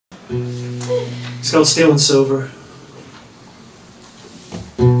It's called Stealing Silver.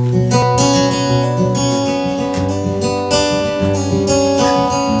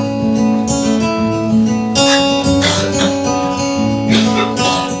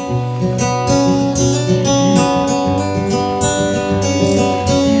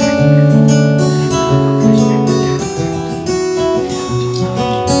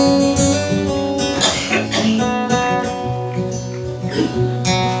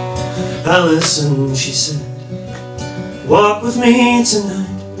 Allison, she said, walk with me tonight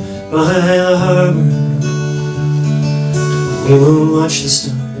by the harbor. We will watch the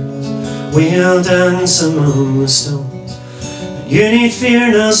stars, we'll dance among the stones. You need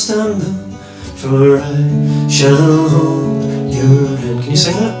fear no stumble, for I shall hold your hand. Can you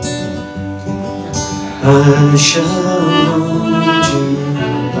sing that? I shall hold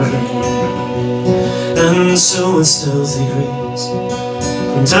your hand. And so with stealthy grace,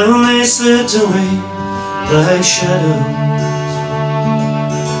 and down they slipped away like shadows,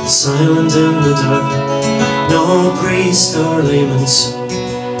 silent in the dark, no priest or layman saw.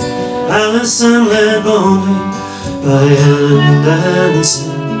 Allison led boldly by hand and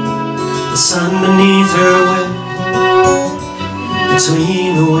step, the sun beneath her wet,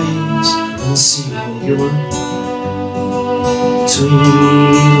 between the waves and sea. Hear one? Between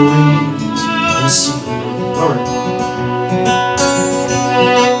the waves and sea. All right.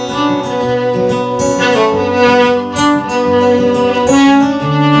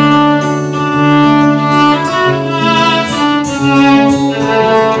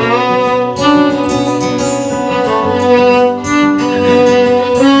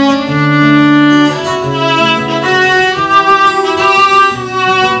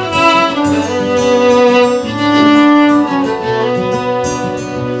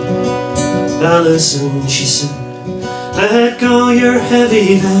 Allison, she said, let go your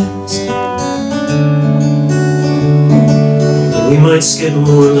heavy vest, that we might skip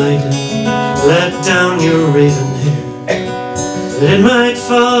more lightly. Let down your raven hair, that it might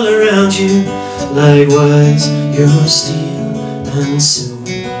fall around you likewise your steel and silver.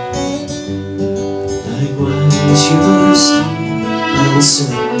 Likewise your steel and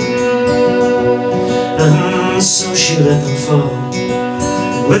silver. And so she let them fall,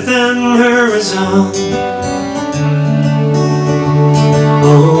 with them her resolve,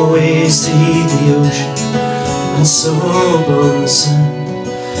 always to heed the ocean. And so upon the sand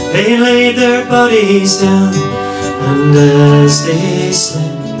they laid their bodies down, and as they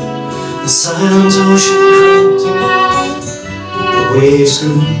slept the silent ocean crept, the waves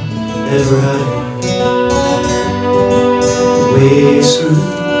grew ever higher, the waves grew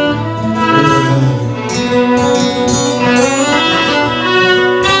ever higher.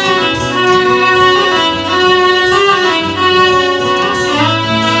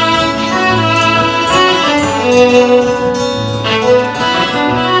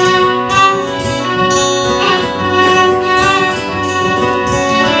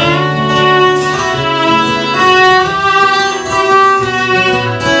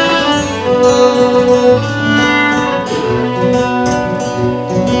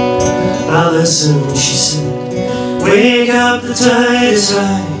 Allison, she said, wake up, the tide is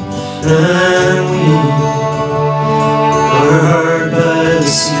high, and we are hard by the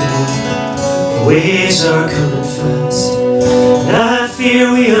sea. The waves are coming fast, and I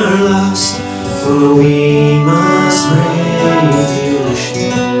fear we are lost, for we must brave the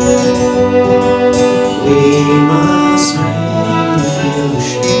ocean. We must brave the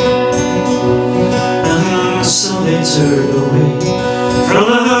ocean. And so they turned away from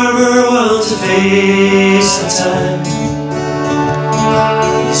the harbor wall to face the tide,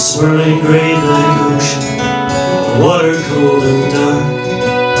 the swirling great black ocean, the water cold and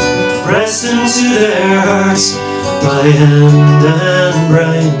dark, pressed into their hearts by hand and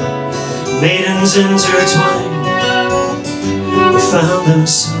brine, maidens intertwined. We found them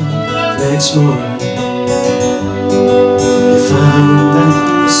soon next morning. We found